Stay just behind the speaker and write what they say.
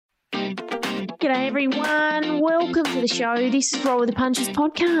G'day everyone, welcome to the show. This is Roll with the Punches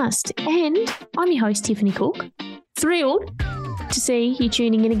podcast and I'm your host Tiffany Cook. Thrilled to see you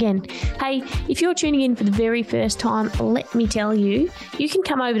tuning in again. Hey, if you're tuning in for the very first time, let me tell you, you can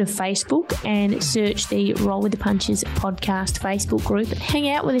come over to Facebook and search the Roll with the Punches podcast Facebook group and hang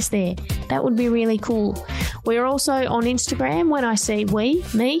out with us there. That would be really cool. We're also on Instagram. When I say we,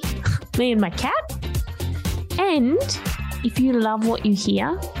 me and my cat. And if you love what you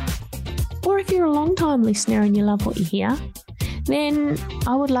hear, or if you're a long-time listener and you love what you hear, then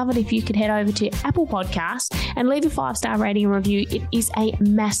I would love it if you could head over to Apple Podcasts and leave a 5-star rating and review. It is a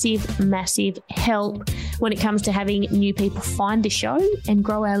massive, massive help when it comes to having new people find the show and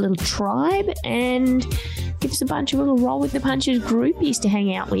grow our little tribe and give us a bunch of little Roll with the Punches groupies to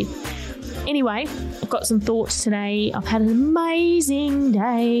hang out with. Anyway, I've got some thoughts today. I've had an amazing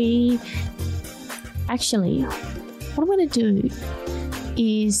day. Actually, what I'm going to do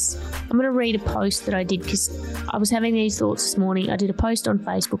is I'm going to read a post that I did because I was having these thoughts this morning. I did a post on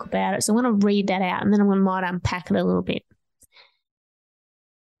Facebook about it, so I'm going to read that out and then I might unpack it a little bit.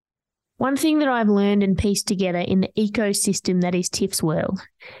 One thing that I've learned and pieced together in the ecosystem that is Tiff's world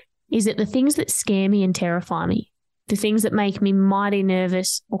is that the things that scare me and terrify me, the things that make me mighty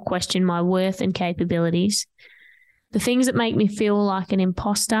nervous or question my worth and capabilities, the things that make me feel like an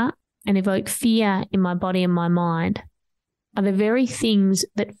imposter and evoke fear in my body and my mind, are the very things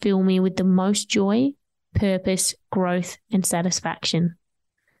that fill me with the most joy, purpose, growth, and satisfaction.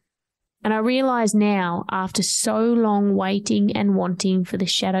 And I realize now, after so long waiting and wanting for the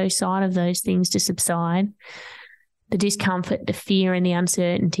shadow side of those things to subside, the discomfort, the fear, and the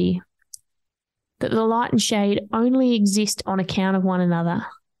uncertainty, that the light and shade only exist on account of one another.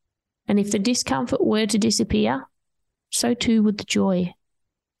 And if the discomfort were to disappear, so too would the joy.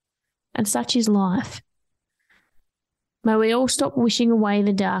 And such is life. May we all stop wishing away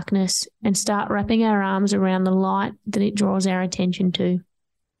the darkness and start wrapping our arms around the light that it draws our attention to.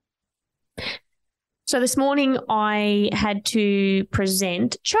 So this morning I had to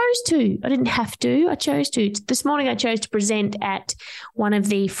present, I didn't have to, I chose to. This morning I chose to present at one of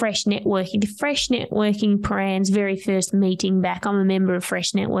the Fresh Networking brand's very first meeting back. I'm a member of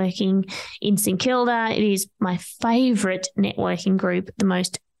Fresh Networking in St Kilda. It is my favourite networking group, the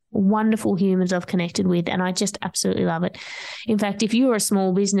most wonderful humans I've connected with, and I just absolutely love it. In fact, if you're a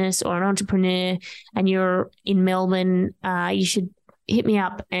small business or an entrepreneur and you're in Melbourne, you should hit me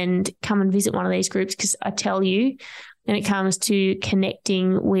up and come and visit one of these groups, because I tell you, when it comes to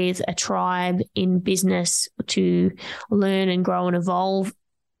connecting with a tribe in business to learn and grow and evolve,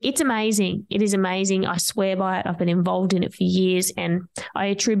 it's amazing. It is amazing. I swear by it. I've been involved in it for years, and I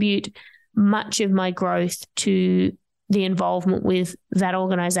attribute much of my growth to the involvement with that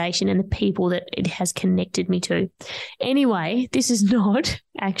organisation and the people that it has connected me to. Anyway, this is not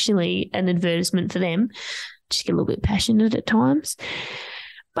actually an advertisement for them. Just get a little bit passionate at times.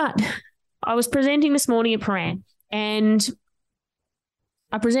 But I was presenting this morning at Paran, and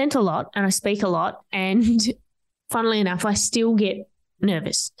I present a lot and I speak a lot, and funnily enough, I still get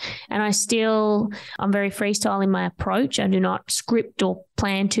nervous, and I'm very freestyle in my approach. I do not script or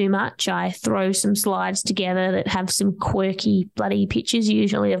plan too much. I throw some slides together that have some quirky bloody pictures,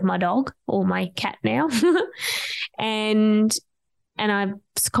 usually of my dog or my cat now. and I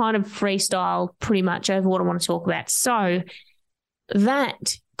kind of freestyle pretty much over what I want to talk about. So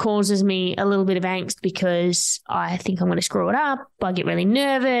that causes me a little bit of angst because I think I'm going to screw it up. I get really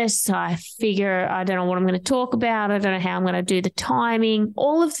nervous. I figure I don't know what I'm going to talk about. I don't know how I'm going to do the timing.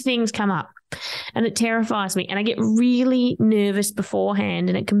 All of the things come up and it terrifies me, and I get really nervous beforehand,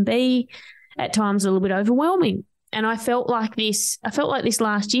 and it can be at times a little bit overwhelming. And I felt like this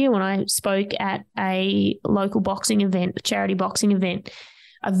last year when I spoke at a local boxing event, a charity boxing event.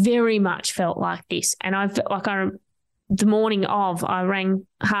 I very much felt like this, and I felt like the morning of, I rang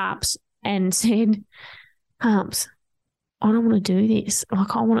Harps and said, Harps, I don't want to do this.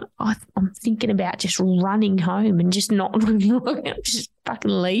 Like, I'm thinking about just running home and just not, just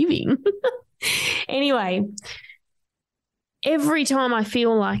fucking leaving. Anyway, every time I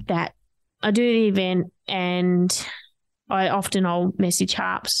feel like that, I do the event, and I'll message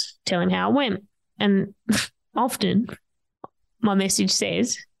Harps, tell him how it went. And often my message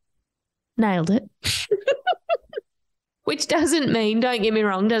says, nailed it. Which doesn't mean, don't get me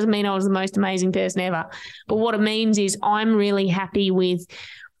wrong, doesn't mean I was the most amazing person ever. But what it means is I'm really happy with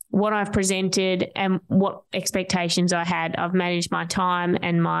what I've presented and what expectations I had. I've managed my time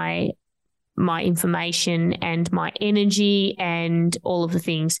and my information and my energy and all of the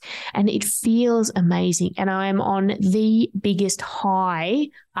things. And it feels amazing. And I am on the biggest high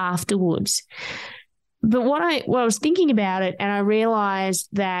afterwards. But what I was thinking about it, and I realized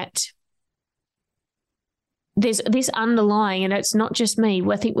that there's this underlying, and it's not just me,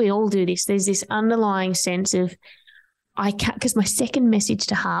 I think we all do this, there's this underlying sense of I can't, because my second message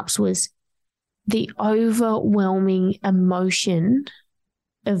to Harps was the overwhelming emotion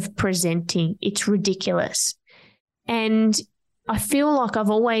of presenting. It's ridiculous. And I feel like I've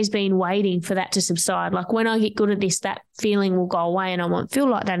always been waiting for that to subside. Like when I get good at this, that feeling will go away and I won't feel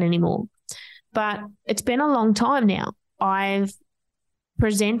like that anymore. But it's been a long time now. I've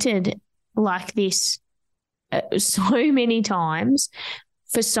presented like this so many times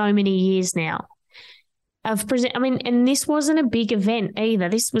for so many years now. And this wasn't a big event either.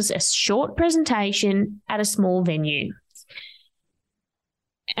 This was a short presentation at a small venue.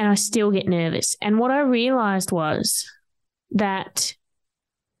 And I still get nervous. And what I realized was that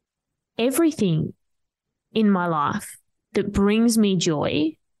everything in my life that brings me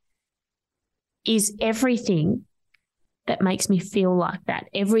joy is everything that makes me feel like that.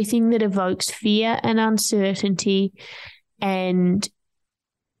 Everything that evokes fear and uncertainty and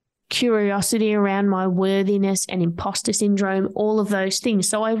curiosity around my worthiness and imposter syndrome, all of those things.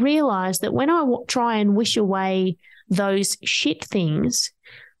 So I realized that when I try and wish away those shit things,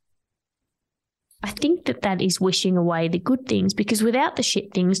 I think that is wishing away the good things, because without the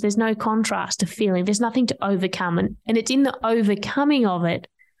shit things, there's no contrast of feeling. There's nothing to overcome. And it's in the overcoming of it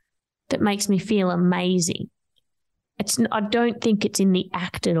that makes me feel amazing. I don't think it's in the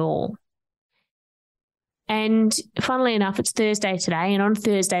act at all. And funnily enough, it's Thursday today, and on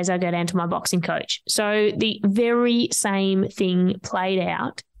Thursdays I go down to my boxing coach. So the very same thing played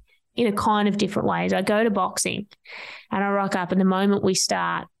out in a kind of different ways. I go to boxing and I rock up, and the moment we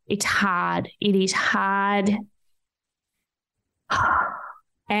start, it's hard. It is hard.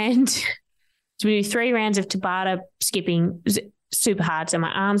 And so we do 3 rounds of Tabata skipping, super hard. So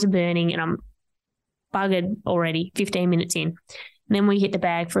my arms are burning and I'm buggered already 15 minutes in. And then we hit the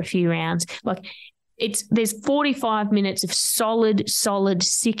bag for a few rounds. Like there's 45 minutes of solid,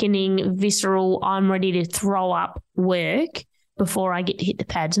 sickening, visceral, I'm ready to throw up work before I get to hit the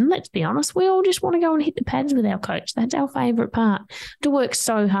pads. And let's be honest, we all just want to go and hit the pads with our coach. That's our favourite part, to work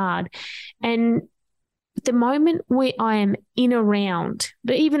so hard. And the moment where I am in a round,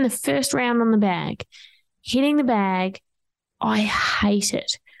 but even the first round on the bag, hitting the bag, I hate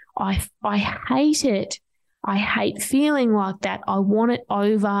it. I hate it. I hate feeling like that. I want it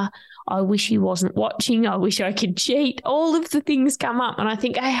over. I wish he wasn't watching. I wish I could cheat. All of the things come up and I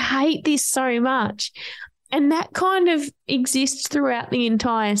think I hate this so much. And that kind of exists throughout the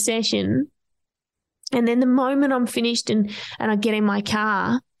entire session. And then the moment I'm finished and I get in my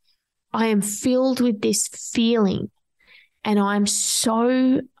car, I am filled with this feeling and I'm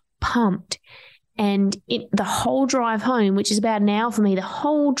so pumped. And the whole drive home, which is about an hour for me, the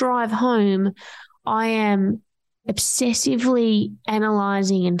whole drive home, I am obsessively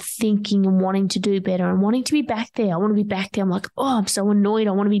analysing and thinking and wanting to do better and wanting to be back there. I want to be back there. I'm like, oh, I'm so annoyed.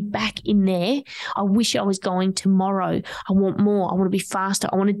 I want to be back in there. I wish I was going tomorrow. I want more. I want to be faster.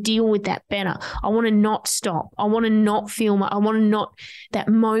 I want to deal with that better. I want to not stop. I want to not feel that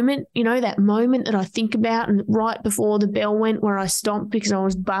moment, that moment that I think about and right before the bell went where I stopped because I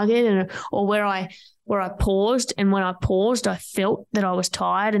was buggered or where I paused. And when I paused, I felt that I was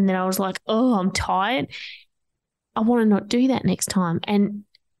tired. And then I was like, oh, I'm tired. I want to not do that next time. And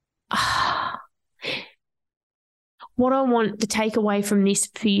what I want to take away from this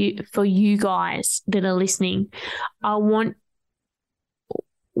for you guys that are listening, I want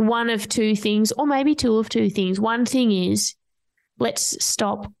one of 2 things, or maybe 2 of 2 things. One thing is, let's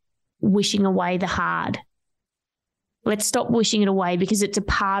stop wishing away the hard. Let's stop wishing it away because it's a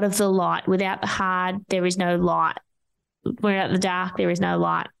part of the light. Without the hard, there is no light. Without the dark, there is no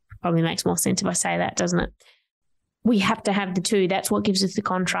light. Probably makes more sense if I say that, doesn't it? We have to have the 2. That's what gives us the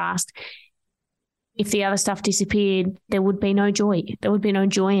contrast. If the other stuff disappeared, there would be no joy. There would be no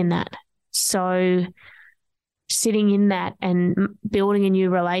joy in that. So sitting in that and building a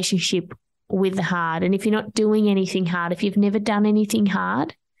new relationship with the hard. And if you're not doing anything hard, if you've never done anything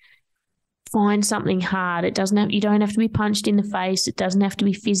hard, find something hard. You don't have to be punched in the face. It doesn't have to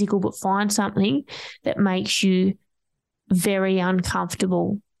be physical, but find something that makes you very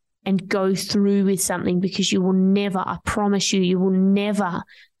uncomfortable and go through with something, because you will never, I promise you will never,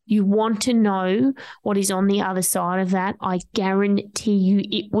 you want to know what is on the other side of that. I guarantee you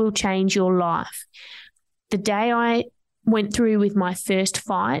it will change your life. The day I went through with my first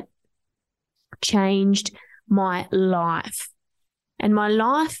fight changed my life. And my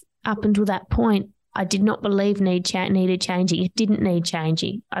life up until that point I did not believe needed changing. It didn't need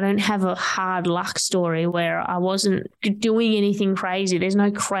changing. I don't have a hard luck story where I wasn't doing anything crazy. There's no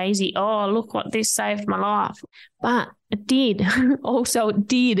crazy, oh, look what this saved my life. But it did. Also, it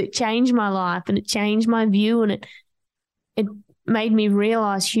did. It changed my life and it changed my view, and it made me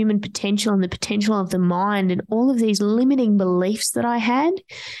realize human potential and the potential of the mind and all of these limiting beliefs that I had.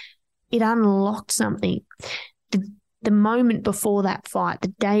 It unlocked something. The moment before that fight, the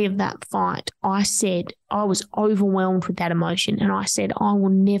day of that fight, I said, I was overwhelmed with that emotion. And I said, I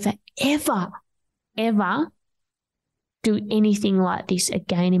will never, ever, ever do anything like this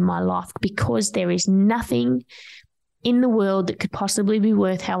again in my life, because there is nothing in the world that could possibly be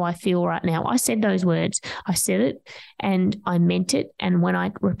worth how I feel right now. I said those words. I said it and I meant it. And when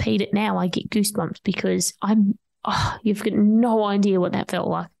I repeat it now, I get goosebumps because you've got no idea what that felt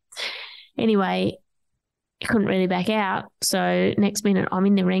like. Anyway, I couldn't really back out. So next minute I'm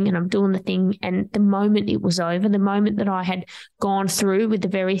in the ring and I'm doing the thing. And the moment it was over, the moment that I had gone through with the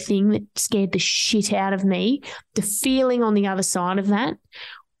very thing that scared the shit out of me, the feeling on the other side of that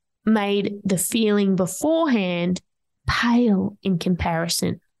made the feeling beforehand pale in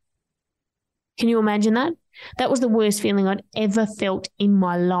comparison. Can you imagine that? That was the worst feeling I'd ever felt in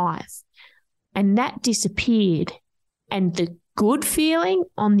my life. And that disappeared. And the good feeling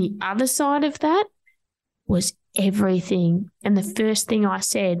on the other side of that was everything. And the first thing I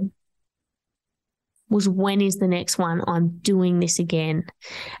said was, when is the next one? I'm doing this again.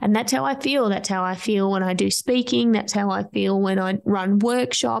 And that's how I feel. That's how I feel when I do speaking. That's how I feel when I run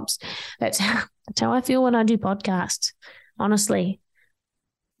workshops. That's how I feel when I do podcasts. Honestly,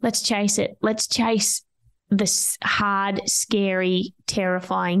 let's chase it. Let's chase this hard, scary,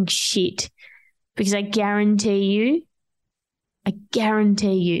 terrifying shit, because I guarantee you,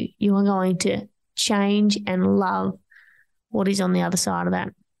 you are going to change and love what is on the other side of that.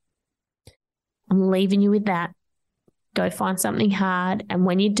 I'm leaving you with that. Go find something hard, and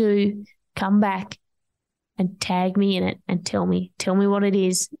when you do, come back and tag me in it and tell me what it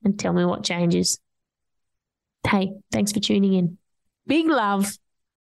is and tell me what changes. Hey, thanks for tuning in. Big love.